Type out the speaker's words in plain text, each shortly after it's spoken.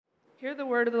Hear the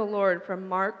word of the Lord from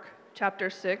Mark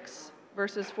chapter 6,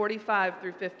 verses 45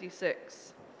 through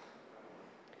 56.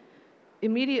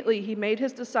 Immediately he made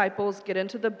his disciples get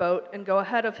into the boat and go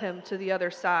ahead of him to the other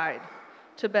side,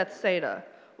 to Bethsaida,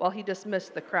 while he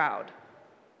dismissed the crowd.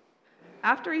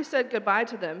 After he said goodbye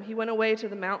to them, he went away to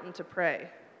the mountain to pray.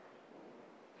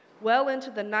 Well into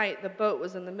the night, the boat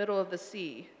was in the middle of the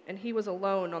sea, and he was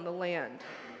alone on the land.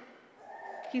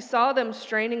 He saw them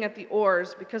straining at the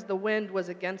oars because the wind was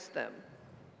against them.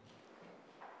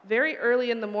 Very early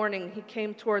in the morning, he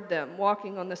came toward them,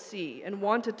 walking on the sea, and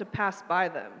wanted to pass by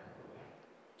them.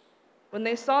 When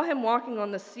they saw him walking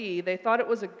on the sea, they thought it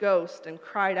was a ghost and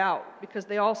cried out because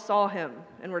they all saw him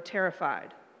and were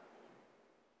terrified.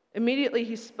 Immediately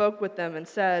he spoke with them and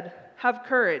said, "Have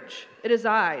courage, it is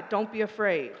I, don't be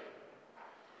afraid."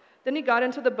 Then he got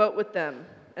into the boat with them,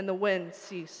 and the wind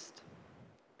ceased.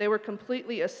 They were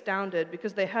completely astounded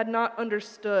because they had not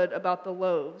understood about the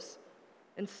loaves.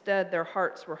 Instead, their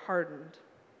hearts were hardened.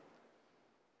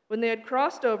 When they had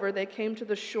crossed over, they came to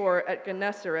the shore at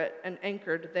Gennesaret and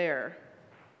anchored there.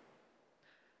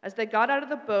 As they got out of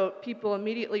the boat, people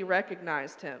immediately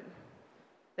recognized him.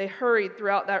 They hurried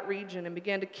throughout that region and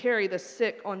began to carry the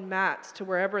sick on mats to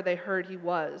wherever they heard he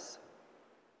was.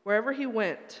 Wherever he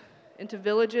went, into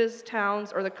villages,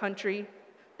 towns, or the country,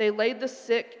 they laid the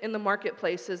sick in the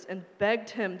marketplaces and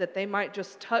begged him that they might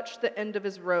just touch the end of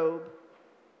his robe.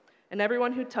 And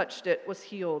everyone who touched it was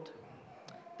healed.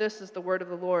 This is the word of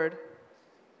the Lord.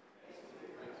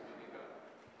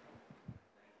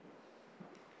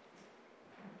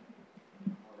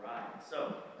 All right,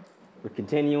 so we're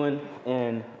continuing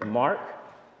in Mark.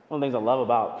 One of the things I love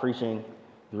about preaching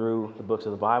through the books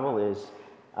of the Bible is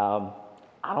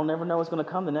I don't never know what's going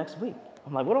to come the next week.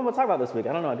 I'm like, what am I going to talk about this week?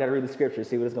 I don't know. I got to read the scripture,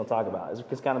 see what it's going to talk about.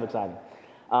 It's kind of exciting.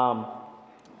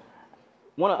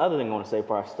 One other thing I want to say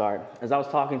before I start is I was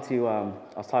talking to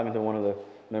one of the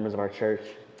members of our church,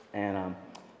 and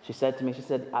she said to me,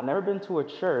 I've never been to a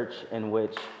church in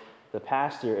which the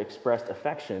pastor expressed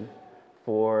affection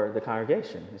for the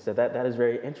congregation. He said that is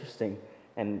very interesting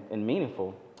and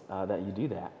meaningful that you do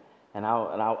that. And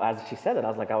as she said that,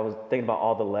 I was thinking about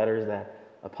all the letters that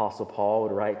Apostle Paul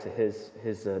would write to his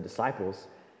disciples,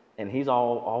 and he's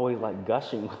always like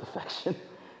gushing with affection.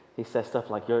 He says stuff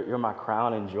like, you're my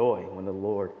crown and joy when the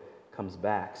Lord comes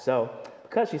back. So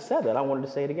because she said that, I wanted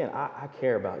to say it again. I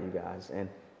care about you guys, and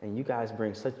you guys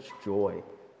bring such joy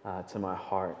to my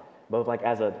heart, both like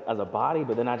as a body,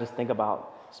 but then I just think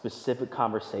about specific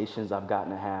conversations I've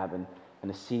gotten to have and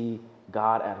to see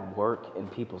God at work in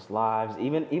people's lives,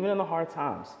 even in the hard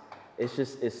times.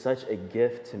 It's such a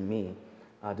gift to me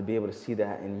to be able to see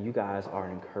that, and you guys are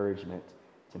an encouragement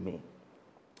to me.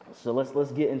 So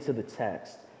let's get into the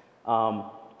text.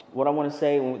 What I want to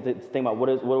say, the thing about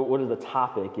what is the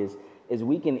topic is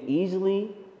we can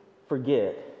easily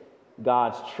forget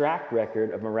God's track record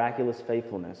of miraculous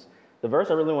faithfulness. The verse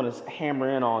I really want to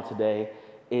hammer in on today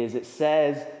is it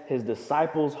says his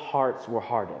disciples' hearts were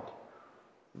hardened.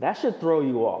 That should throw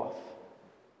you off,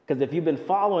 because if you've been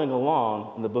following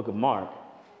along in the book of Mark,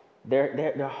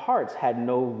 their hearts had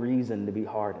no reason to be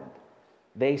hardened.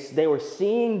 They were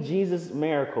seeing Jesus'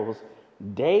 miracles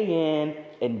day in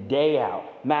and day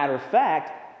out. Matter of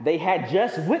fact, they had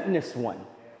just witnessed one.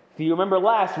 If you remember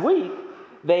last week,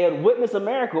 they had witnessed a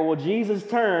miracle where Jesus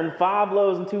turned 5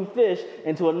 loaves and 2 fish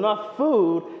into enough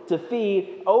food to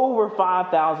feed over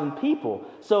 5,000 people.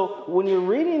 So when you're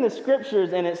reading the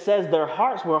scriptures and it says their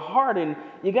hearts were hardened,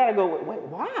 you got to go, wait,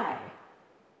 why?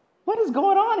 What is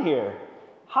going on here?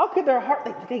 How could their heart,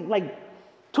 like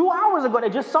 2 hours ago, they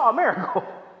just saw a miracle.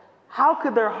 How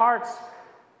could their hearts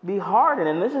be hardened?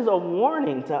 And this is a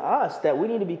warning to us that we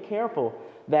need to be careful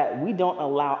that we don't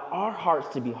allow our hearts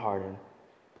to be hardened.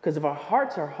 Because if our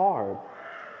hearts are hard,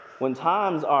 when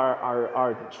times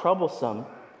are troublesome,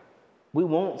 we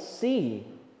won't see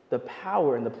the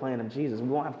power and the plan of Jesus. We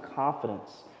won't have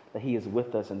confidence that he is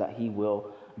with us and that he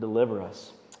will deliver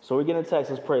us. So we're getting a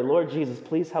text. Let's pray. Lord Jesus,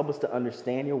 please help us to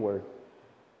understand your word.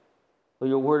 Lord,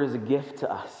 your word is a gift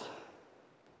to us,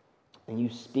 and you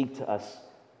speak to us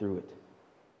through it.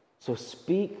 So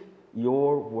speak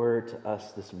your word to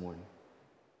us this morning.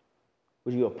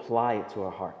 Would you apply it to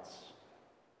our hearts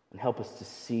and help us to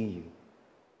see you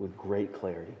with great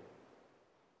clarity?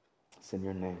 It's in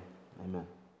your name. Amen.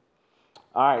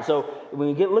 All right, so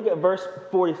when you look at verse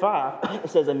 45, it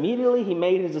says, immediately he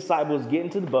made his disciples get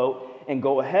into the boat and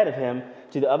go ahead of him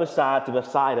to the other side, to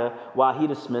Bethsaida, while he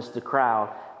dismissed the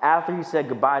crowd. After he said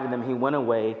goodbye to them, he went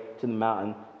away to the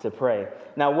mountain to pray.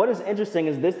 Now, what is interesting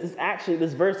is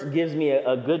this verse gives me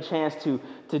a good chance to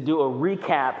do a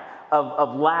recap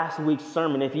of last week's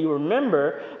sermon. If you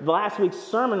remember, last week's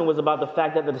sermon was about the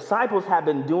fact that the disciples had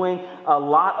been doing a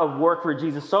lot of work for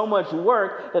Jesus, so much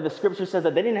work that the scripture says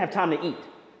that they didn't have time to eat.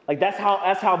 Like that's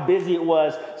how busy it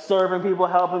was, serving people,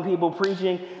 helping people,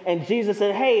 preaching. And Jesus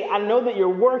said, hey, I know that you're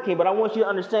working, but I want you to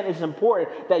understand it's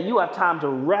important that you have time to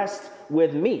rest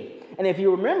with me. And if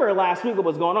you remember last week what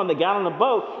was going on, they got on the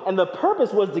boat, and the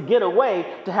purpose was to get away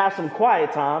to have some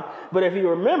quiet time. But if you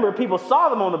remember, people saw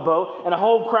them on the boat, and the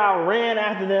whole crowd ran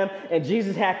after them, and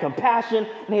Jesus had compassion,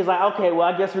 and he's like, okay, well,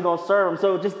 I guess we're going to serve them.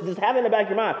 So just have it in the back of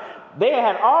your mind. They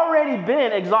had already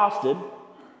been exhausted.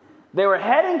 They were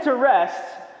heading to rest.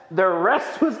 Their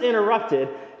rest was interrupted.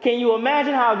 Can you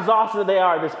imagine how exhausted they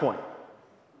are at this point?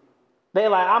 They're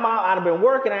like, I'm out. I've been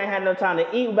working. I ain't had no time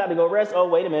to eat. We're about to go rest. Oh,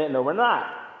 wait a minute. No, we're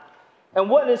not. And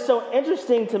what is so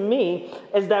interesting to me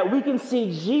is that we can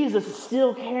see Jesus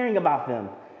still caring about them.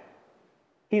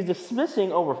 He's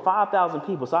dismissing over 5,000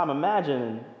 people. So I'm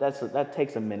imagining that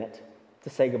takes a minute to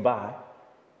say goodbye.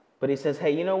 But he says,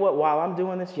 hey, you know what? While I'm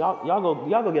doing this, y'all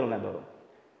go get on that boat.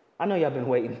 I know y'all been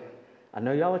waiting. I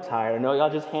know y'all are tired. I know y'all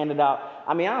just handed out.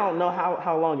 I mean, I don't know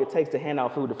how long it takes to hand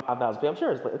out food to 5,000 people. I'm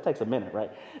sure it takes a minute, right?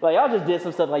 Like y'all just did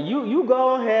some stuff. Like you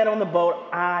go ahead on the boat.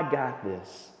 I got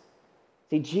this.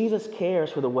 See, Jesus cares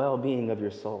for the well-being of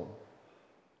your soul.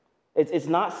 It's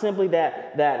not simply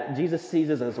that Jesus sees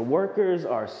us as workers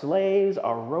or slaves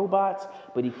or robots,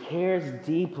 but he cares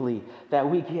deeply that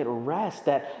we get rest,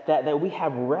 that we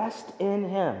have rest in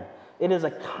him. It is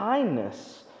a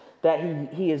kindness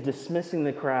that he is dismissing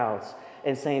the crowds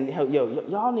and saying, yo,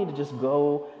 y'all need to just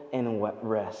go and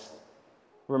rest.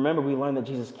 Remember, we learned that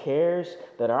Jesus cares,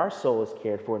 that our soul is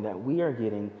cared for, and that we are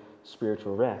getting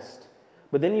spiritual rest.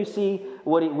 But then you see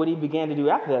what he began to do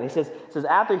after that. He says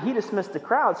after he dismissed the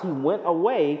crowds, he went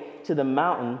away to the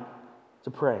mountain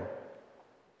to pray.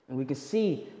 And we can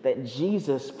see that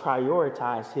Jesus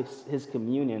prioritized his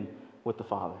communion with the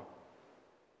Father.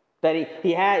 That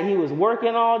he was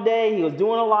working all day, he was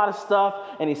doing a lot of stuff,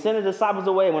 and he sent the disciples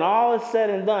away. When all is said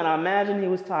and done, I imagine he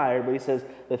was tired, but he says,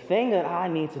 the thing that I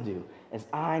need to do is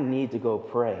I need to go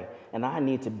pray, and I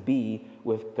need to be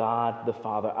with God the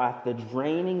Father. After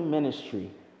draining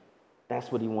ministry,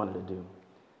 that's what he wanted to do.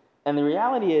 And the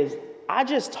reality is, I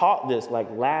just taught this like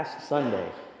last Sunday,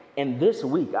 and this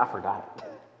week I forgot it.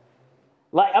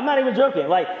 Like, I'm not even joking.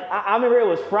 Like, I remember it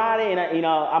was Friday, and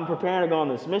I'm preparing to go on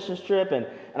this missions trip, and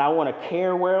I want to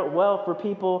care well for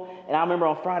people. And I remember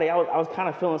on Friday, I was kind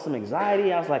of feeling some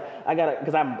anxiety. I was like,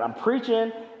 because I'm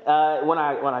preaching. When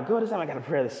I go to time, I got to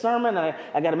prepare the sermon, and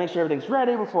I got to make sure everything's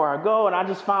ready before I go. And I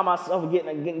just find myself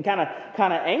getting kind of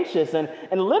anxious. And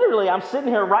literally, I'm sitting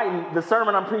here writing the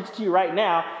sermon I'm preaching to you right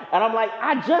now, and I'm like,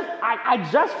 I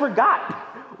just forgot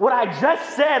what I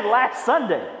just said last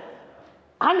Sunday.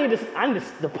 I need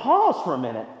to pause for a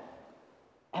minute,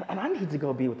 and I need to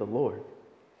go be with the Lord.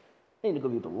 I need to go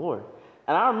be with the Lord.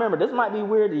 And I remember, this might be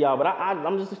weird to y'all, but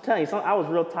I'm just telling you, I was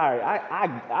real tired.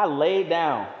 I laid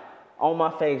down on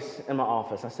my face in my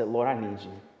office. I said, Lord, I need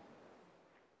you.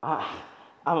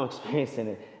 I'm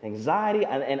experiencing anxiety,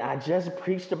 and I just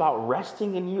preached about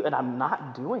resting in you, and I'm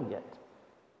not doing it.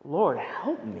 Lord,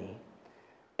 help me.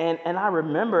 And I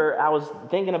remember I was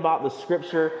thinking about the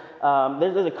scripture.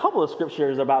 There's a couple of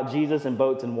scriptures about Jesus and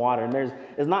boats and water. And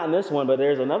it's not in this one, but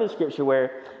there's another scripture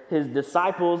where his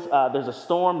disciples, there's a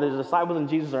storm, the disciples and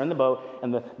Jesus are in the boat,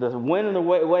 and the wind and the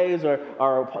waves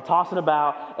are tossing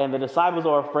about, and the disciples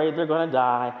are afraid they're going to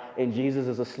die, and Jesus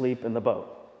is asleep in the boat.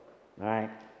 All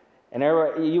right? And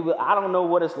I don't know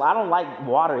what it's like. I don't like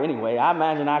water anyway. I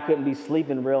imagine I couldn't be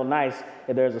sleeping real nice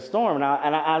if there's a storm.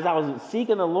 As I was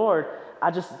seeking the Lord, I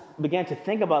just began to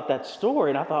think about that story,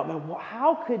 and I thought, man,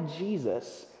 how could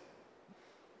Jesus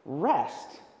rest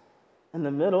in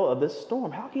the middle of this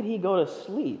storm? How could he go to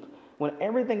sleep when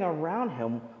everything around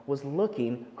him was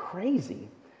looking crazy?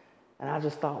 And I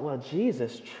just thought, well,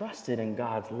 Jesus trusted in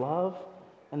God's love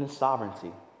and his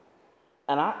sovereignty.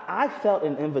 And I felt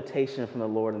an invitation from the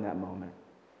Lord in that moment.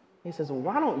 He says,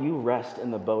 why don't you rest in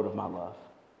the boat of my love?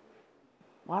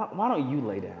 Why don't you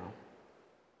lay down?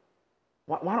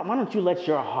 Why don't you let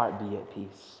your heart be at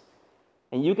peace?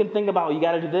 And you can think about, you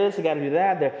got to do this, you got to do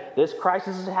that. This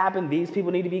crisis has happened. These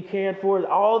people need to be cared for.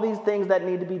 All these things that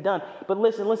need to be done. But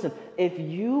listen. If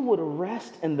you would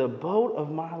rest in the boat of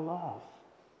my love,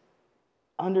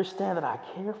 understand that I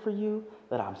care for you,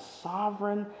 that I'm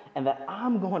sovereign, and that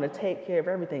I'm going to take care of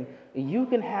everything, you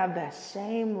can have that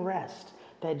same rest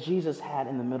that Jesus had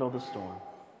in the middle of the storm.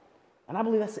 And I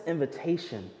believe that's an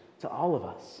invitation to all of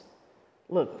us.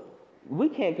 Look, we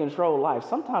can't control life.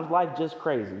 Sometimes life just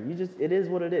crazy. It is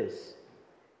what it is.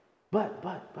 But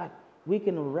we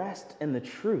can rest in the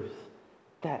truth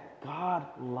that God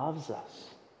loves us,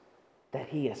 that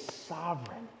he is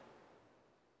sovereign,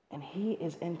 and he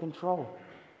is in control.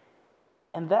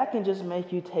 And that can just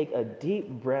make you take a deep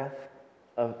breath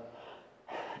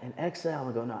and exhale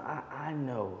and go, no, I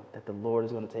know that the Lord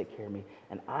is going to take care of me,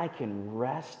 and I can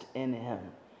rest in him,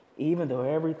 even though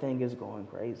everything is going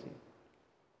crazy.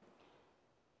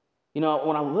 You know,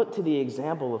 when I look to the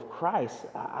example of Christ,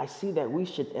 I see that we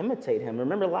should imitate him.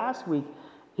 Remember last week,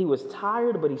 he was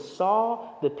tired, but he saw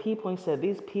the people, and he said,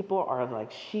 these people are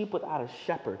like sheep without a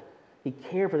shepherd. He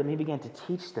cared for them. He began to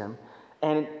teach them.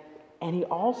 And he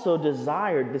also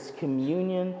desired this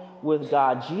communion with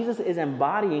God. Jesus is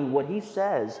embodying what he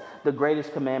says the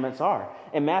greatest commandments are.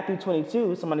 In Matthew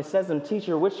 22, somebody says to him,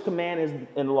 teacher, which command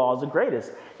in the law is the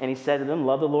greatest? And he said to them,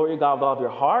 love the Lord your God with all of your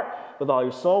heart, with all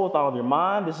your soul, with all of your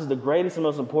mind. This is the greatest and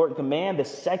most important command. The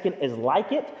second is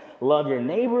like it. Love your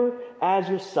neighbor as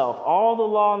yourself. All the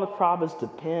law and the prophets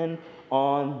depend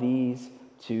on these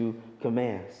two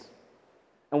commands.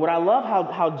 And what I love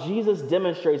how Jesus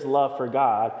demonstrates love for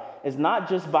God is not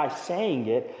just by saying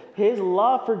it. His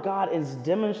love for God is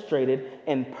demonstrated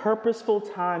in purposeful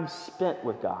time spent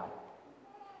with God.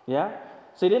 Yeah?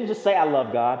 So he didn't just say, I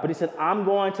love God, but he said, I'm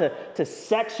going to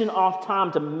section off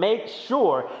time to make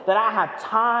sure that I have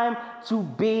time to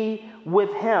be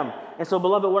with him. And so,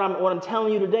 beloved, what I'm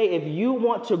telling you today, if you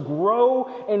want to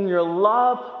grow in your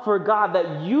love for God,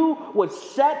 that you would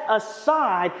set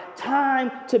aside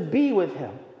time to be with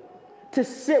him, to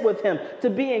sit with him, to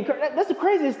be encouraged. That's the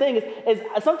craziest thing is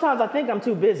sometimes I think I'm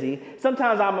too busy.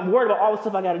 Sometimes I'm worried about all the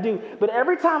stuff I got to do. But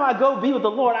every time I go be with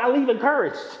the Lord, I leave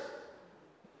encouraged.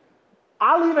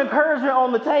 I leave encouragement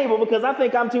on the table because I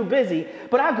think I'm too busy.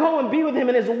 But I go and be with him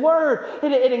in his word.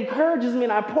 It encourages me,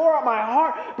 and I pour out my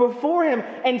heart before him.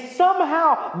 And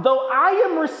somehow, though I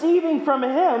am receiving from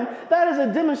him, that is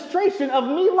a demonstration of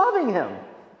me loving him.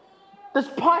 This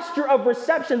posture of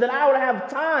reception that I would have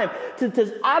time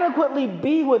to adequately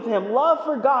be with him. Love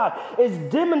for God is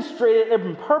demonstrated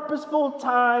in purposeful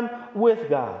time with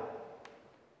God.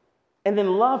 And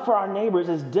then love for our neighbors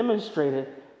is demonstrated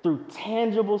through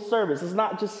tangible service. It's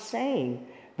not just saying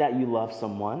that you love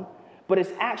someone, but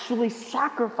it's actually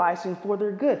sacrificing for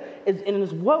their good. And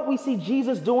it's what we see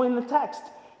Jesus doing in the text.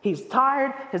 He's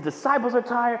tired, his disciples are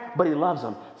tired, but he loves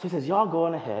them. So he says, y'all go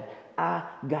on ahead. I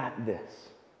got this.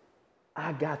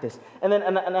 I got this. And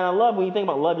I love when you think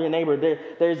about love your neighbor,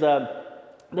 there's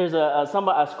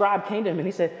a scribe came to him and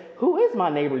he said, who is my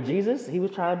neighbor, Jesus? He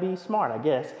was trying to be smart, I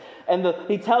guess. And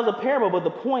he tells a parable, but the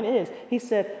point is, he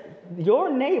said,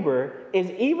 your neighbor is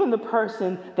even the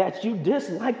person that you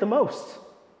dislike the most.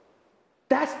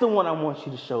 That's the one I want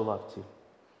you to show love to.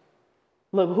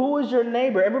 Look, who is your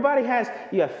neighbor? Everybody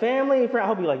you have family and friends. I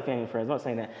hope you like family and friends. I'm not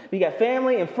saying that. But you got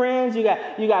family and friends. You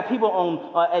got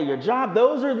people at your job.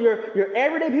 Those are your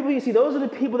everyday people you see. Those are the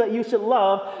people that you should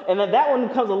love. And that one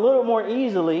comes a little more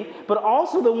easily, but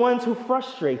also the ones who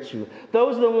frustrate you.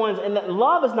 Those are the ones, and that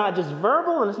love is not just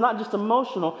verbal and it's not just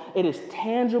emotional. It is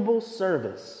tangible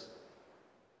service.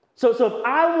 So if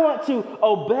I want to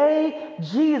obey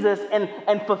Jesus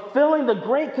and fulfilling the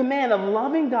great command of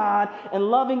loving God and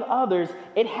loving others,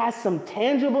 it has some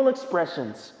tangible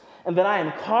expressions. And that I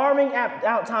am carving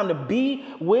out time to be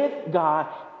with God,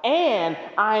 and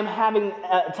I'm having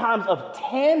times of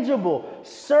tangible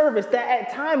service that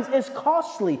at times is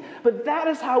costly. But that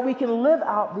is how we can live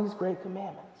out these great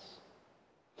commandments.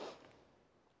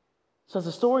 So as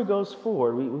the story goes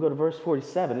forward, we go to verse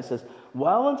 47. It says,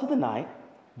 well into the night,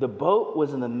 the boat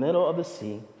was in the middle of the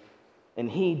sea,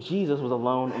 and he, Jesus, was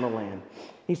alone in the land.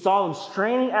 He saw them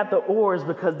straining at the oars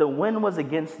because the wind was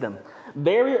against them.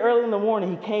 Very early in the morning,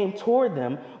 he came toward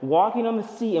them, walking on the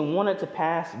sea, and wanted to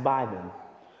pass by them.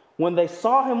 When they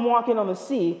saw him walking on the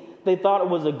sea, they thought it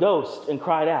was a ghost and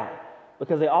cried out,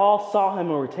 because they all saw him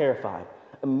and were terrified.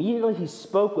 Immediately he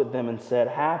spoke with them and said,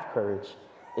 have courage,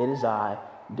 it is I,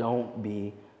 don't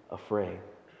be afraid.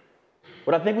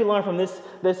 What I think we learn from this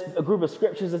group of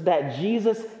scriptures is that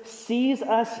Jesus sees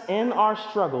us in our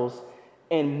struggles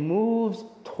and moves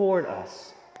toward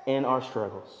us in our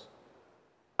struggles.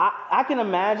 I can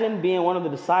imagine being one of the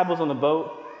disciples on the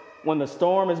boat when the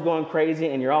storm is going crazy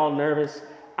and you're all nervous.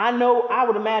 I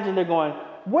would imagine they're going,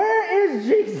 where is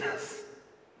Jesus?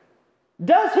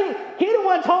 He the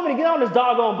one told me to get on this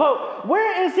doggone boat.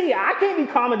 Where is he? I can't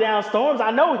be calming down storms.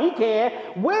 I know he can.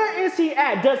 Where is he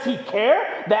at? Does he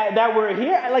care that we're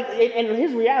here? In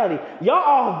his reality, y'all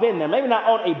all have been there. Maybe not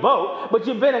on a boat, but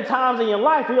you've been in times in your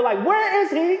life where you're like, where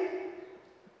is he?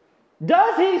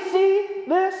 Does he see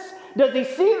this? Does he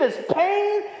see this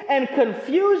pain and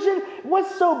confusion?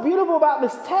 What's so beautiful about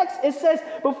this text, it says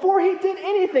before he did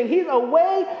anything, he's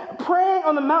away praying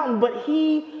on the mountain, but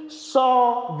he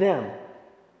saw them.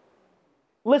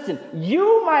 Listen,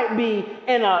 you might be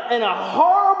in a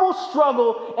horrible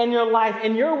struggle in your life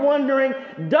and you're wondering,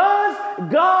 does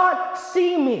God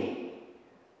see me?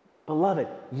 Beloved,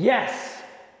 yes,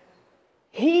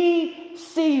 he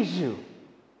sees you.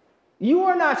 You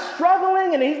are not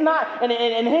struggling, and he's not,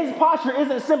 and his posture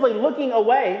isn't simply looking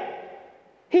away.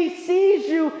 He sees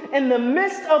you in the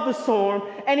midst of the storm,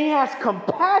 and he has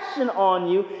compassion on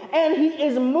you, and he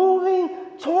is moving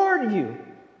toward you.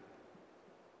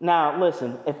 Now,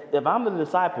 listen, if I'm the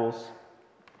disciples,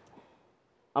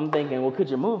 I'm thinking, well, could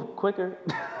you move quicker?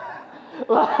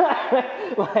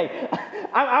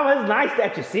 It's nice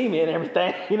that you see me and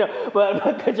everything,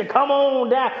 but could you come on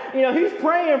down? He's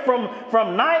praying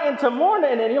from night into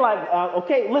morning, and you're like,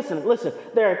 okay, listen.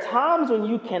 There are times when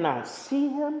you cannot see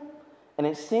him, and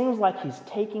it seems like he's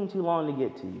taking too long to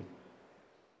get to you.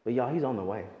 But y'all, he's on the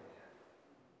way.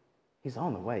 He's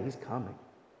on the way. He's coming.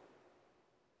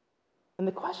 And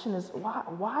the question is,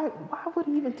 why would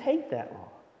he even take that long?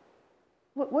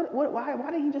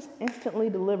 Why didn't he just instantly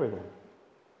deliver them?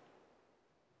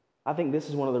 I think this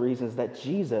is one of the reasons that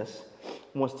Jesus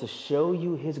wants to show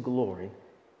you his glory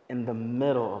in the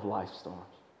middle of life storms.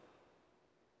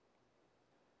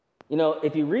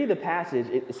 If you read the passage,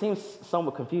 it seems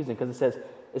somewhat confusing because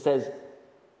it says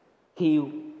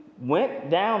he went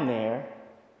down there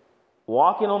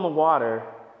walking on the water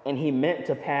and he meant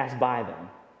to pass by them.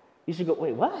 You should go,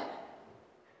 wait, what?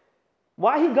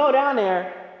 Why he go down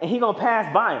there and he gonna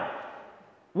pass by him?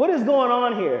 What is going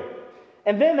on here?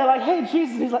 And then they're like, hey,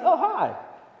 Jesus. He's like, oh, hi.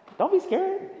 Don't be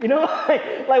scared.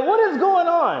 Like what is going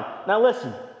on? Now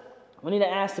listen, we need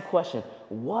to ask the question,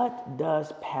 what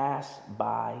does pass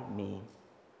by mean?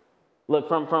 Look,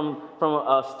 from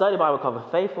a study Bible called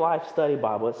the Faith Life Study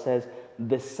Bible, it says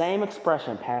the same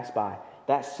expression, pass by.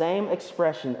 That same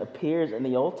expression appears in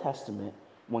the Old Testament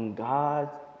when God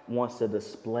wants to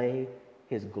display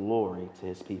his glory to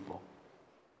his people.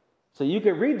 So you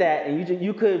could read that and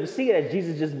you could see it as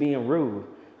Jesus just being rude.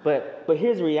 But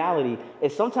here's the reality,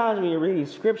 is sometimes when you read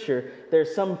scripture,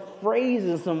 there's some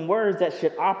phrases, some words that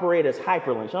should operate as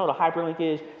hyperlinks. You know what a hyperlink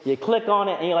is? You click on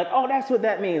it and you're like, oh, that's what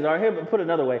that means. Or here, put it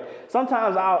another way.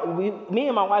 Sometimes me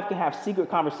and my wife can have secret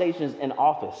conversations in The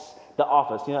Office,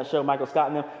 that show, Michael Scott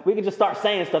and them. We can just start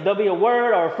saying stuff. There'll be a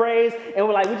word or a phrase, and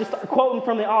we just start quoting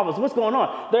from The Office. What's going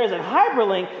on? There's a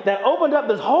hyperlink that opened up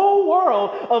this whole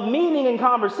world of meaning and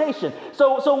conversation.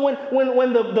 So when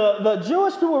the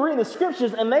Jewish people were reading the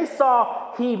scriptures and they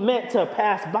saw he meant to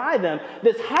pass by them,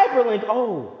 this hyperlink,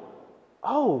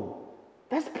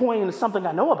 that's pointing to something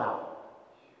I know about.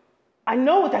 I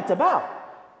know what that's about.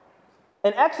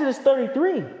 In Exodus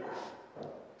 33,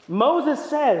 Moses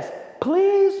says,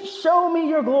 please show me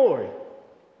your glory.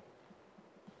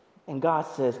 And God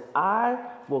says, I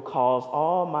will cause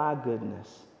all my goodness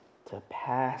to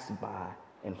pass by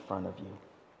in front of you.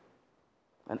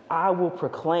 And I will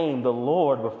proclaim the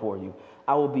Lord before you.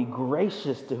 I will be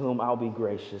gracious to whom I will be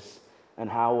gracious, and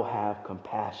I will have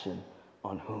compassion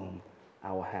on whom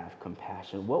I will have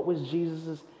compassion. What was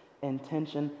Jesus'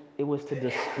 intention? It was to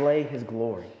display his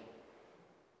glory,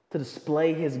 to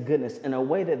display his goodness in a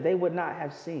way that they would not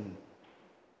have seen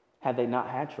had they not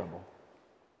had trouble.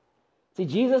 See,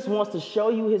 Jesus wants to show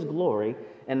you his glory,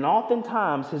 and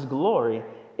oftentimes his glory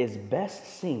is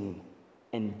best seen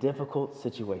in difficult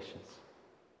situations.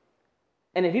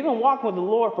 And if you've been walking with the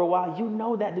Lord for a while, you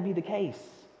know that to be the case.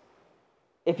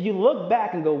 If you look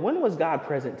back and go, when was God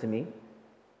present to me?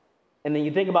 And then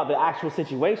you think about the actual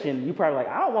situation, you're probably like,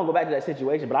 I don't want to go back to that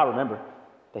situation, but I remember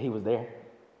that he was there.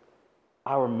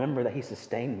 I remember that he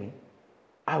sustained me.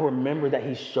 I remember that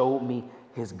he showed me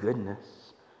his goodness.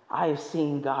 I have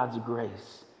seen God's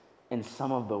grace in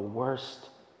some of the worst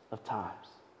of times.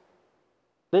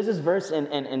 There's this verse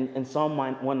in Psalm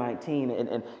 119,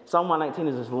 and Psalm 119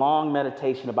 is this long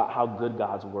meditation about how good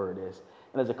God's word is.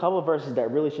 And there's a couple of verses that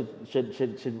really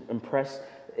should impress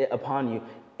it upon you.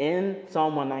 In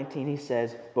Psalm 119, he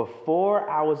says, before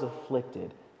I was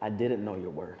afflicted, I didn't know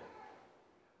your word.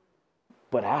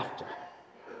 But after,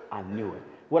 I knew it.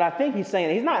 What I think he's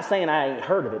saying, he's not saying I ain't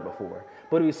heard of it before,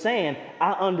 but he's saying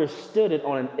I understood it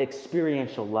on an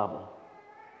experiential level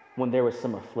when there was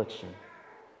some affliction.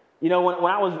 When I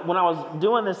was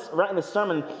doing this, writing this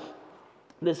sermon,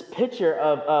 this picture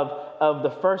of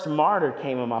the first martyr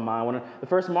came in my mind. When the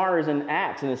first martyr is in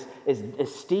Acts, and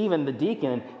it's Stephen the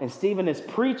deacon, and Stephen is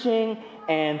preaching,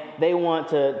 and they want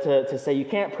to say, you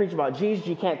can't preach about Jesus,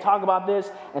 you can't talk about this,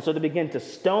 and so they begin to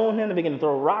stone him, they begin to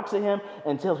throw rocks at him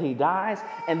until he dies.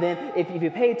 And then if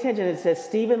you pay attention, it says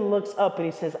Stephen looks up and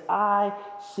he says, I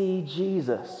see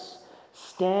Jesus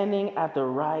standing at the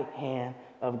right hand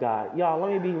of God. Y'all,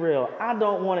 let me be real. I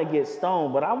don't want to get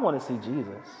stoned, but I want to see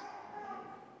Jesus.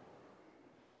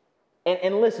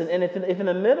 And listen, and if in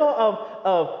the middle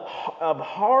of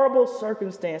horrible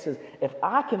circumstances, if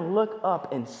I can look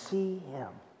up and see him,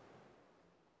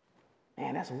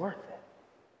 man, that's worth it.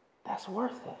 That's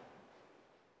worth it.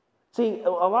 See, a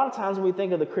lot of times when we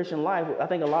think of the Christian life, I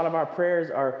think a lot of our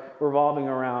prayers are revolving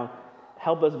around,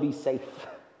 help us be safe.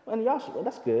 And y'all should,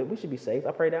 that's good. We should be safe.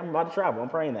 I pray that. I'm about to travel. I'm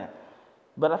praying that.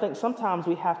 But I think sometimes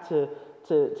we have to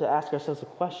ask ourselves a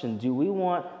question. Do we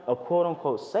want a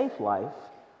quote-unquote safe life,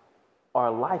 or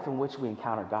a life in which we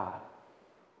encounter God?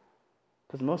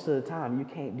 Because most of the time, you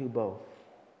can't do both.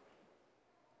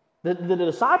 The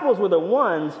disciples were the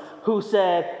ones who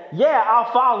said, yeah, I'll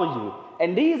follow you.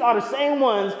 And these are the same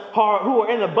ones who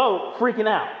are in the boat freaking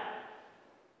out.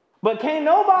 But can't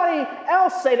nobody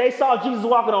else say they saw Jesus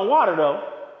walking on water, though.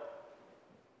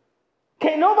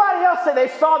 Can't nobody else say they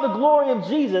saw the glory of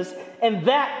Jesus in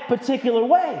that particular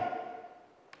way.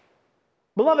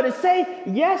 Beloved, to say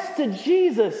yes to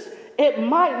Jesus, it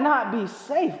might not be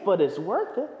safe, but it's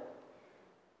worth it.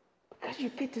 Because you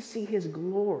get to see his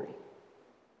glory,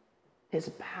 his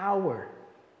power,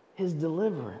 his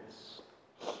deliverance.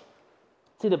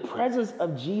 See, the presence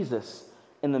of Jesus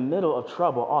in the middle of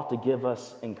trouble ought to give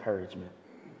us encouragement.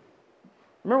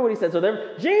 Remember what he said? So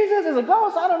Jesus is a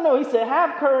ghost? I don't know. He said,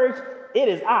 have courage. It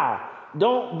is I.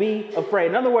 Don't be afraid.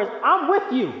 In other words, I'm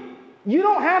with you. You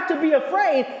don't have to be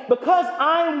afraid because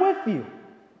I'm with you.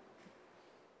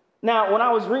 Now, when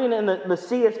I was reading in the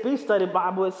CSB Study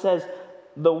Bible, it says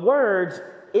the words,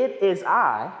 it is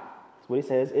I, that's what he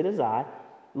says, it is I,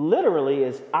 literally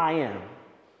is I am.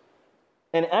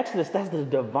 In Exodus, that's the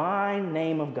divine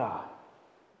name of God.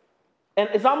 And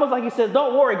it's almost like he says,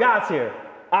 don't worry, God's here,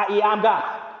 i.e. I'm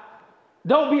God.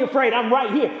 Don't be afraid, I'm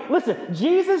right here. Listen,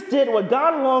 Jesus did what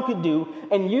God alone could do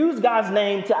and used God's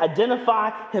name to identify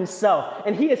himself.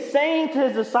 And he is saying to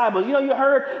his disciples, you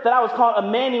heard that I was called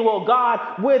Emmanuel,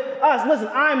 God with us. Listen,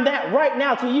 I'm that right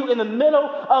now to you in the middle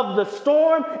of the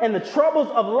storm and the troubles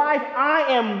of life. I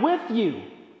am with you.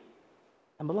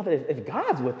 And beloved, if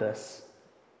God's with us,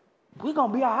 we're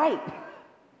going to be all right.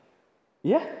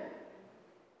 Yeah?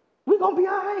 We're going to be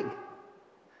all right.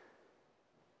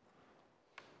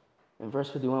 In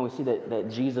verse 51, we see that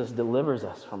Jesus delivers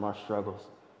us from our struggles.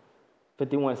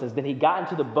 51 says, then he got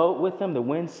into the boat with them, the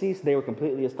wind ceased, they were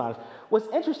completely astonished. What's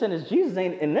interesting is Jesus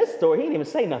ain't, in this story, he didn't even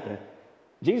say nothing.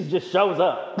 Jesus just shows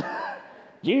up.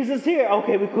 Jesus is here.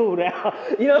 Okay, we cool now.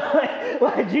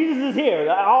 Like Jesus is here.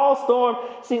 All storm.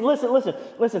 See,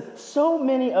 listen. So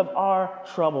many of our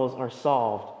troubles are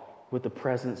solved with the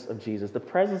presence of Jesus. The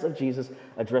presence of Jesus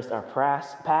addressed our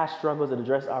past struggles, it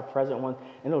addressed our present ones,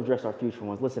 and it'll address our future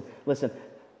ones. Listen.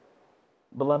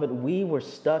 Beloved, we were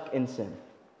stuck in sin,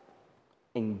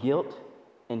 in guilt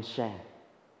and shame.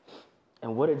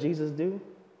 And what did Jesus do?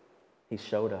 He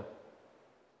showed up.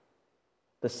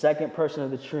 The second person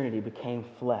of the Trinity became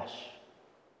flesh.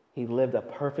 He lived a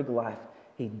perfect life.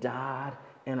 He died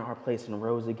in our place and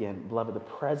rose again. Beloved, the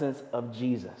presence of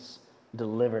Jesus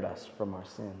delivered us from our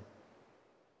sin.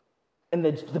 And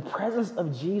the presence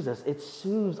of Jesus, it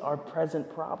soothes our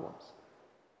present problems.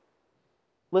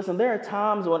 Listen, there are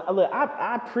times when,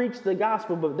 I preach the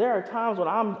gospel, but there are times when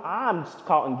I'm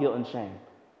caught in guilt and shame.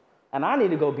 And I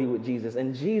need to go be with Jesus.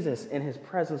 And Jesus, in his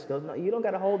presence, goes, no, you don't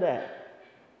got to hold that.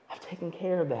 I've taken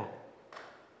care of that.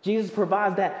 Jesus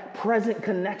provides that present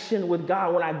connection with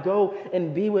God when I go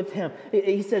and be with him.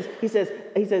 He says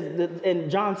in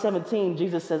John 17,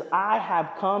 Jesus says, I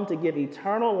have come to give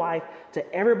eternal life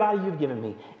to everybody you've given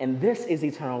me. And this is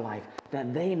eternal life,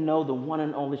 that they know the one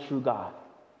and only true God.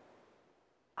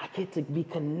 I get to be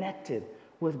connected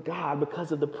with God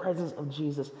because of the presence of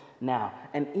Jesus now.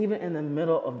 And even in the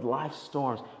middle of life's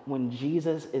storms, when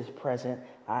Jesus is present,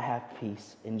 I have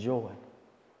peace and joy.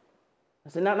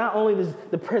 So not only does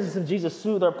the presence of Jesus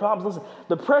soothe our problems, listen,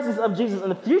 the presence of Jesus in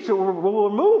the future will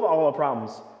remove all our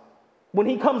problems. When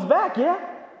he comes back, yeah?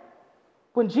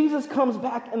 When Jesus comes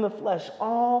back in the flesh,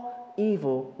 all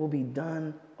evil will be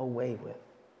done away with.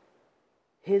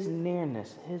 His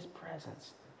nearness, his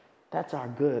presence, that's our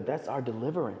good, that's our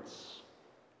deliverance.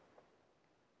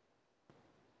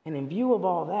 And in view of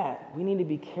all that, we need to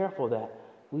be careful that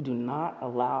we do not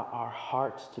allow our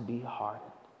hearts to be hardened.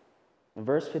 In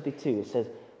verse 52, it says,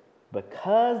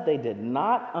 because they did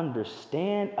not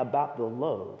understand about the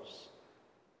loaves,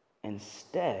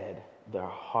 instead their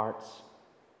hearts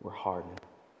were hardened.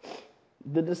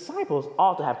 The disciples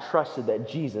ought to have trusted that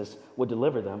Jesus would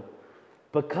deliver them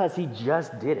because he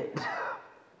just did it.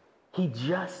 He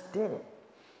just did it.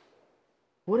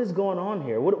 What is going on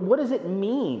here? What does it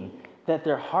mean that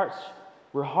their hearts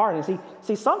were hardened?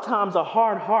 See, sometimes a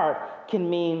hard heart can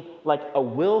mean like a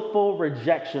willful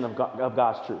rejection of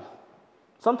God's truth.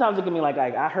 Sometimes it can mean like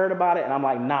I heard about it and I'm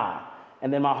like, nah.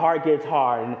 And then my heart gets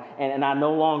hard and I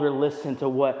no longer listen to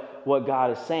what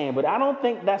God is saying. But I don't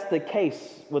think that's the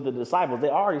case with the disciples. They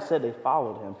already said they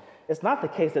followed him. It's not the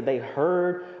case that they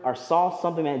heard or saw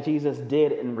something that Jesus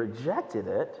did and rejected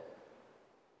it.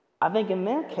 I think in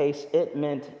their case, it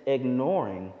meant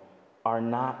ignoring or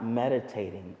not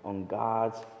meditating on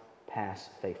God's past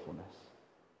faithfulness.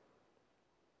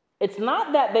 It's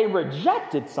not that they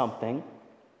rejected something.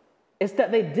 It's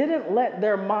that they didn't let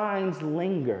their minds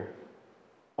linger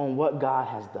on what God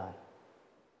has done.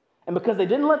 And because they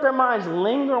didn't let their minds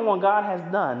linger on what God has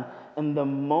done, in the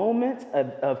moment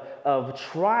of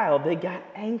trial, they got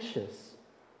anxious.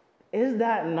 Is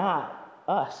that not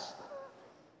us?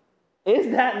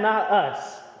 Is that not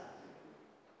us?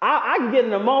 I can get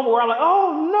in a moment where I'm like,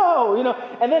 oh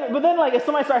no, but then like if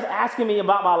somebody starts asking me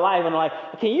about my life and like,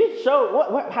 can you show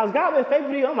what has God been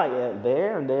faithful to you? I'm like, yeah,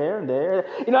 there and there and there.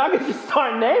 I can just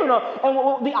start naming them.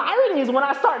 And the irony is when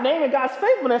I start naming God's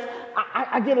faithfulness,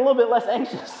 I get a little bit less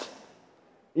anxious.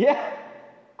 Yeah.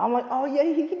 I'm like, oh yeah,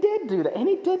 he did do that. And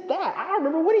he did that. I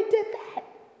remember when he did that.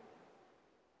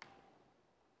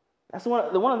 That's one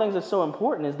of the things that's so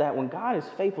important is that when God is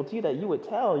faithful to you, that you would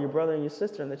tell your brother and your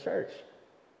sister in the church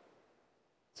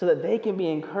so that they can be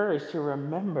encouraged to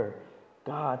remember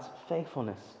God's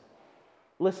faithfulness.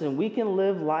 Listen, we can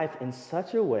live life in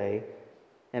such a way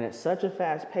and at such a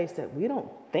fast pace that we don't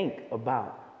think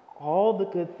about all the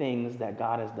good things that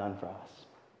God has done for us.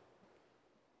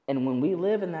 And when we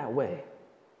live in that way,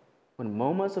 when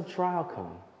moments of trial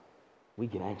come, we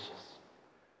get anxious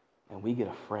and we get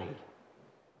afraid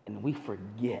and we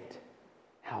forget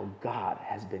how God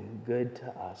has been good to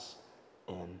us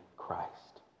in Christ.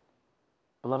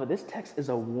 Beloved, this text is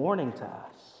a warning to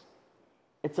us.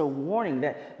 It's a warning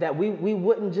that we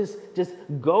wouldn't just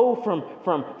go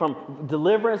from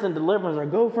deliverance and deliverance or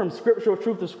go from scriptural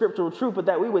truth to scriptural truth, but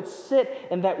that we would sit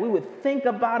and that we would think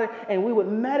about it and we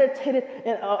would meditate it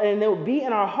and it would be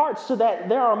in our hearts so that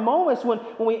there are moments when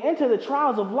we enter the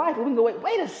trials of life and we can go,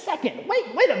 wait a second,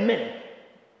 wait a minute.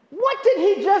 What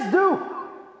did he just do?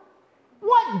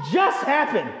 What just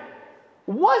happened?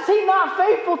 Was he not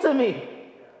faithful to me?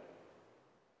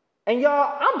 And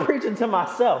y'all, I'm preaching to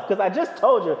myself because I just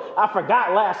told you I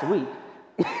forgot last week.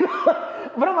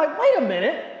 But I'm like, wait a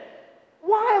minute.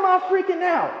 Why am I freaking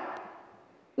out?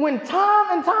 When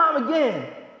time and time again,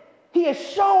 he has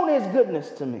shown his goodness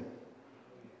to me.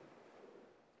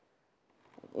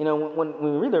 When we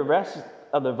read the rest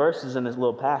of the verses in this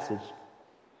little passage,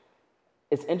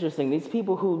 it's interesting. These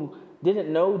people who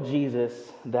didn't know Jesus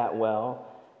that well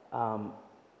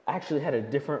actually had a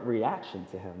different reaction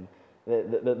to him.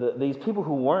 These people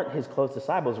who weren't his close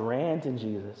disciples ran to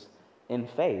Jesus in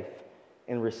faith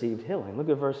and received healing. Look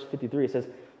at verse 53. It says,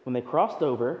 when they crossed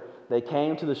over, they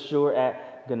came to the shore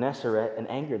at Gennesaret and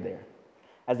anchored there.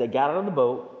 As they got out of the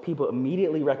boat, people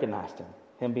immediately recognized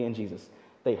him being Jesus.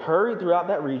 They hurried throughout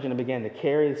that region and began to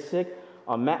carry the sick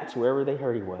on mats wherever they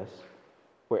heard he was.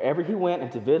 Wherever he went,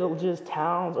 into villages,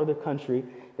 towns, or the country,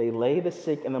 they laid the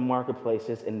sick in the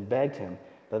marketplaces and begged him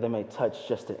that they may touch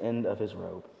just the end of his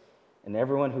robe. And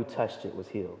everyone who touched it was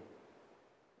healed.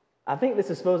 I think this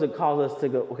is supposed to cause us to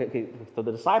go, okay, so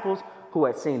the disciples who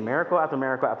had seen miracle after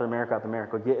miracle after miracle after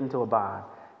miracle get into a bind,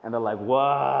 and they're like,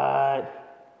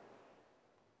 what?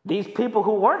 These people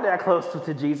who weren't that close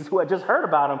to Jesus, who had just heard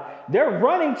about him, they're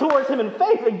running towards him in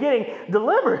faith and getting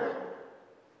delivered.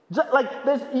 Like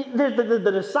there's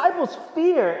the disciples'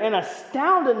 fear and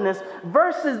astoundedness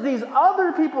versus these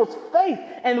other people's faith.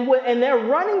 And they're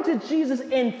running to Jesus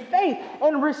in faith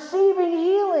and receiving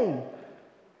healing.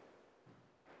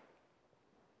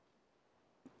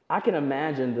 I can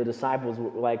imagine the disciples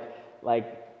like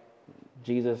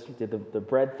Jesus did the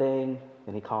bread thing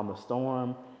and he calmed the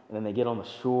storm. And then they get on the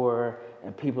shore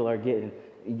and people are getting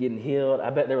healed. I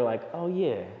bet they were like, oh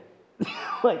yeah.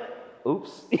 Like,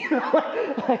 oops,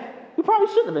 like we probably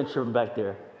shouldn't have been tripping back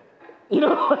there.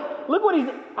 Look what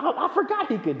I forgot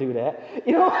he could do that.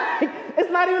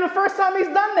 It's not even the first time he's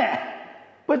done that.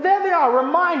 But there they are,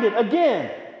 reminded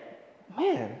again,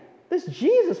 man, this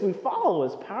Jesus we follow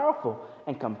is powerful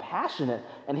and compassionate,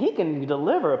 and he can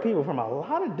deliver people from a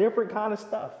lot of different kind of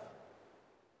stuff.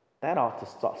 that ought to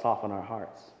soften our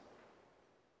hearts.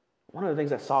 One of the things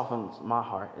that softens my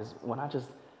heart is when I just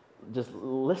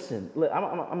listen.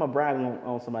 I'm a brag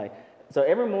on somebody. So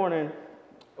every morning,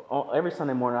 every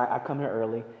Sunday morning, I come here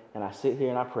early and I sit here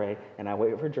and I pray and I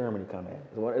wait for Jeremy to come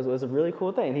in. It's a really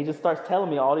cool thing. And he just starts telling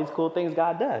me all these cool things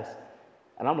God does.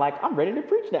 And I'm like, I'm ready to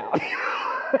preach now.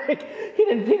 He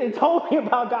didn't told me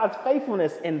about God's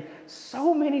faithfulness in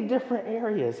so many different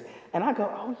areas. And I go,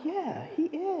 oh yeah, he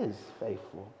is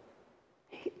faithful.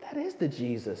 That is the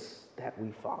Jesus that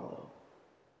we follow.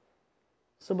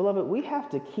 So beloved, we have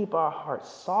to keep our hearts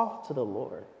soft to the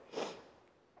Lord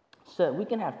so that we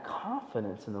can have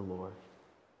confidence in the Lord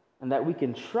and that we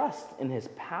can trust in his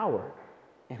power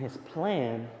and his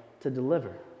plan to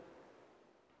deliver.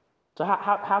 So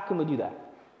how can we do that?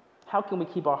 How can we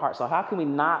keep our hearts soft? How can we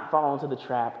not fall into the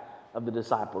trap of the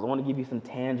disciples? I want to give you some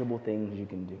tangible things you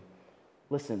can do.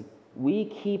 Listen, we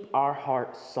keep our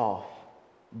hearts soft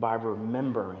by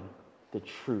remembering the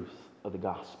truth of the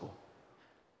gospel.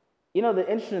 You know, the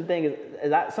interesting thing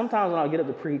is sometimes when I get up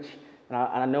to preach, and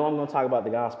I know I'm going to talk about the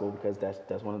gospel because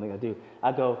that's one of the things I do,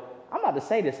 I go, I'm about to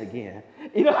say this again.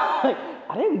 You know, like,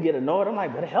 I didn't get annoyed. I'm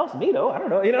like, but it helps me though. I don't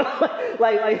know. You know,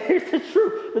 like here's the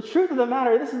truth. The truth of the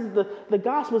matter. This is the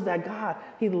gospel is that God,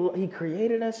 He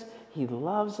created us. He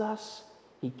loves us.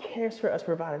 He cares for us,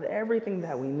 provided everything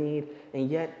that we need, and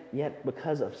yet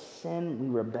because of sin, we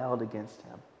rebelled against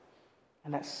Him,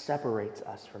 and that separates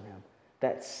us from Him.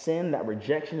 That sin, that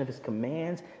rejection of His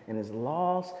commands and His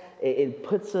laws, it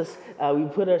puts us. We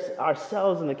put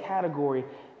ourselves in the category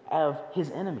of His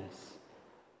enemies.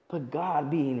 But God,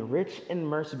 being rich in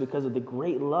mercy because of the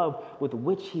great love with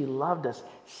which He loved us,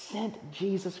 sent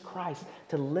Jesus Christ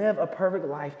to live a perfect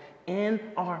life in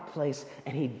our place.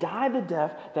 And He died the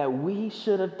death that we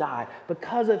should have died.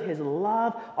 Because of His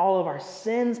love, all of our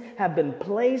sins have been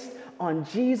placed on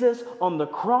Jesus on the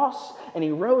cross. And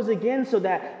He rose again so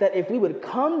that if we would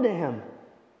come to Him,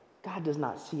 God does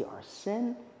not see our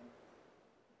sin.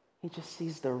 He just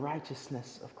sees the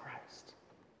righteousness of Christ.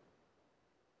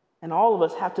 And all of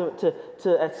us have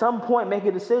to at some point make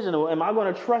a decision. Am I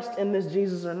going to trust in this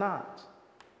Jesus or not?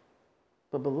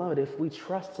 But beloved, if we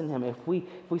trust in Him, if we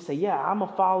say, yeah, I'm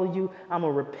going to follow you, I'm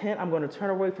going to repent, I'm going to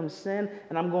turn away from sin,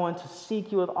 and I'm going to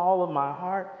seek you with all of my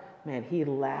heart, man, He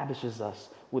lavishes us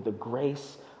with the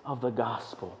grace of the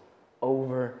gospel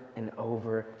over and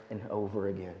over and over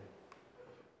again.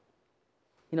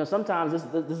 You know, sometimes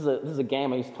this is a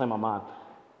game I used to play in my mind.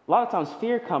 A lot of times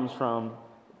fear comes from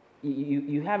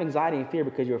you have anxiety and fear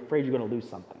because you're afraid you're going to lose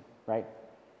something, right?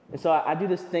 And so I do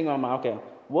this thing on my, okay,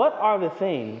 what are the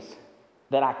things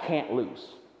that I can't lose?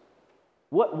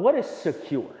 What is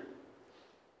secure?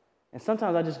 And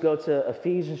sometimes I just go to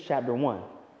Ephesians chapter 1,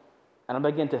 and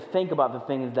I begin to think about the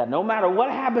things that no matter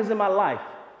what happens in my life,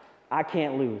 I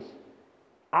can't lose.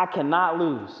 I cannot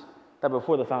lose that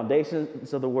before the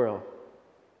foundations of the world,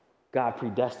 God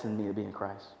predestined me to be in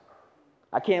Christ.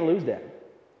 I can't lose that.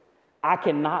 I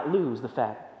cannot lose the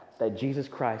fact that Jesus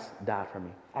Christ died for me.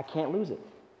 I can't lose it.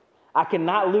 I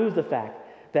cannot lose the fact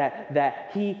that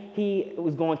he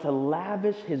was going to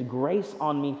lavish His grace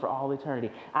on me for all eternity.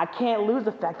 I can't lose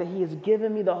the fact that He has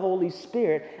given me the Holy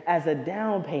Spirit as a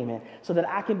down payment so that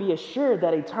I can be assured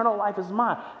that eternal life is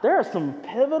mine. There are some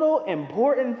pivotal,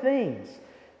 important things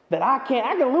that I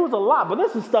can lose a lot, but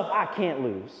this is stuff I can't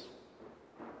lose.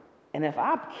 And if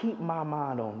I keep my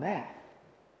mind on that,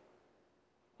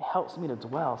 it helps me to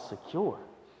dwell secure.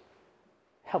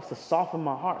 It helps to soften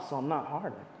my heart so I'm not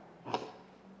hardened.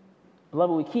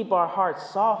 Beloved, we keep our hearts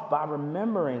soft by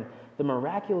remembering the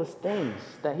miraculous things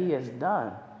that He has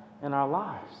done in our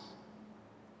lives.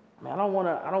 I mean, I don't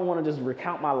want to just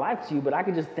recount my life to you, but I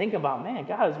can just think about, man,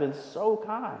 God has been so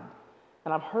kind.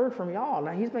 And I've heard from y'all.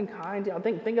 Now, He's been kind to y'all.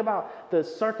 Think about the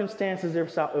circumstances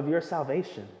of your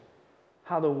salvation,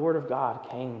 how the Word of God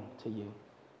came to you.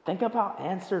 Think about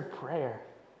answered prayer.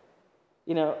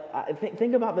 You know,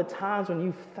 think about the times when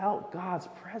you felt God's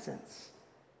presence.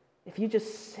 If you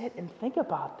just sit and think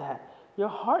about that, your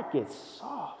heart gets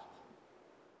soft.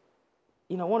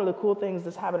 You know, one of the cool things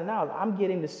that's happening now is I'm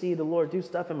getting to see the Lord do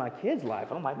stuff in my kid's life.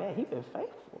 And I'm like, man, He's been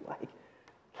faithful. Like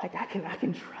I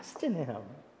can trust in Him.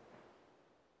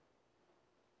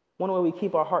 One way we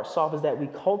keep our heart soft is that we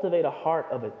cultivate a heart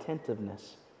of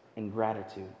attentiveness and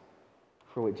gratitude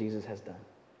for what Jesus has done.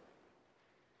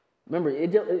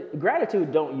 Remember,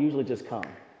 gratitude don't usually just come.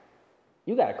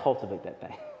 You got to cultivate that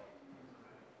thing.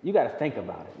 You got to think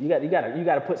about it. You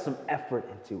got to put some effort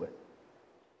into it.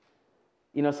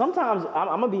 You know, sometimes I'm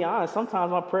gonna be honest.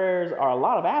 Sometimes my prayers are a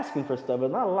lot of asking for stuff,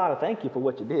 but not a lot of thank you for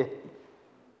what you did.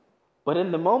 But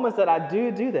in the moments that I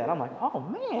do that, I'm like, oh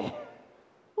man,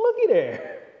 looky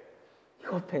there.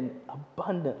 have been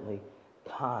abundantly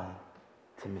kind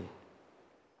to me.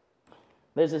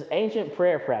 There's this ancient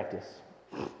prayer practice.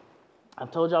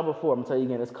 I've told y'all before, I'm going to tell you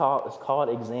again, it's called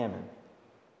examine.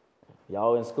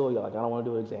 Y'all in school, y'all don't want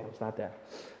to do an exam. It's not that.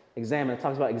 Examine, it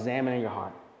talks about examining your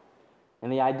heart.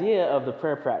 And the idea of the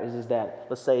prayer practice is that,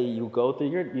 let's say you go through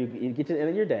you get to the end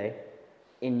of your day,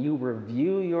 and you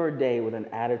review your day with an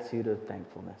attitude of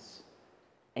thankfulness.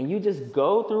 And you just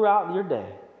go throughout your day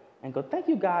and go, thank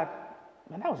you, God.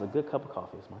 Man, that was a good cup of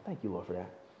coffee this morning. Thank you, Lord, for that.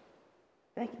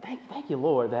 Thank you,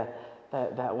 Lord, that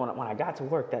when I got to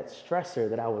work, that stressor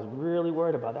that I was really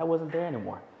worried about, that wasn't there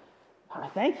anymore.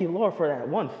 Thank you, Lord, for that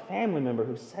one family member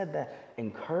who said that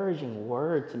encouraging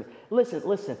word to me.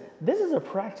 Listen, this is a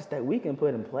practice that we can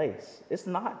put in place. It's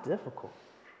not difficult.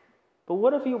 But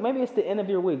what if maybe it's the end of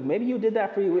your week. Maybe you did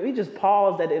that for you. Maybe just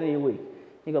paused at the end of your week.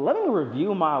 You go, let me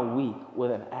review my week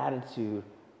with an attitude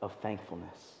of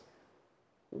thankfulness.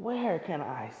 Where can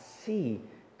I see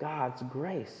God's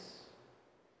grace?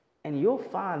 And you'll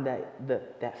find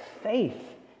that faith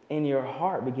in your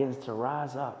heart begins to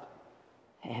rise up.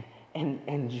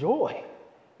 And joy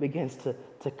begins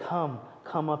to come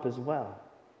up as well.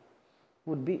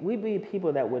 We'd be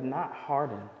people that would not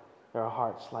harden their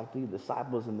hearts like the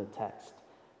disciples in the text,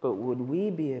 but would we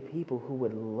be a people who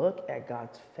would look at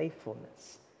God's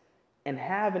faithfulness and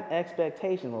have an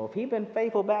expectation, well, if he'd been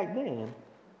faithful back then,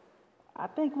 I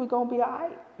think we're going to be all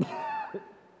right.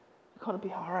 We're going to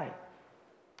be all right.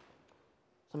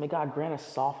 So may God grant us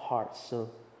soft hearts so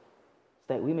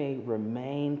that we may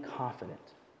remain confident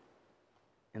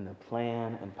in the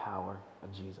plan and power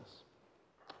of Jesus.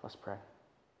 Let's pray.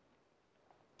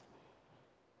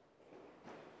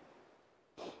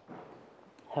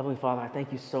 Heavenly Father, I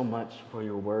thank you so much for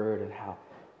your word and how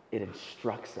it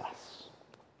instructs us.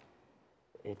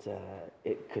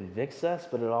 It convicts us,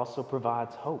 but it also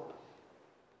provides hope.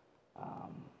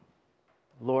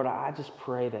 Lord, I just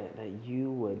pray that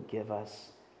you would give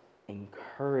us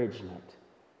encouragement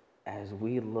as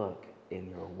we look in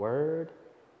your word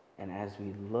and as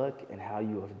we look in how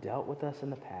you have dealt with us in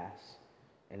the past,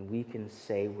 and we can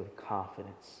say with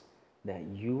confidence that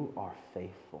you are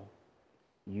faithful,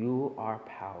 you are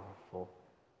powerful,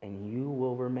 and you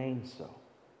will remain so.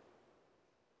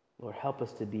 Lord, help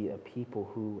us to be a people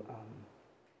who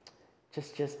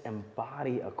just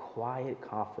embody a quiet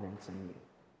confidence in you.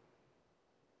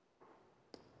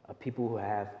 A people who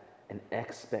have an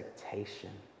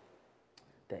expectation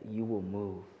that you will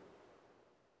move,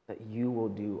 that you will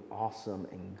do awesome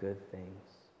and good things.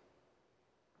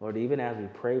 Lord, even as we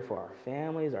pray for our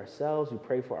families, ourselves, we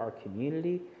pray for our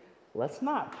community, let's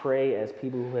not pray as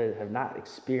people who have not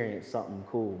experienced something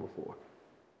cool before.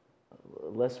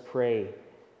 Let's pray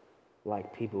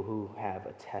like people who have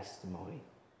a testimony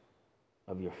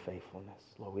of your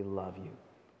faithfulness. Lord, we love you.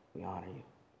 We honor you.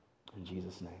 In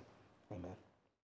Jesus' name, amen.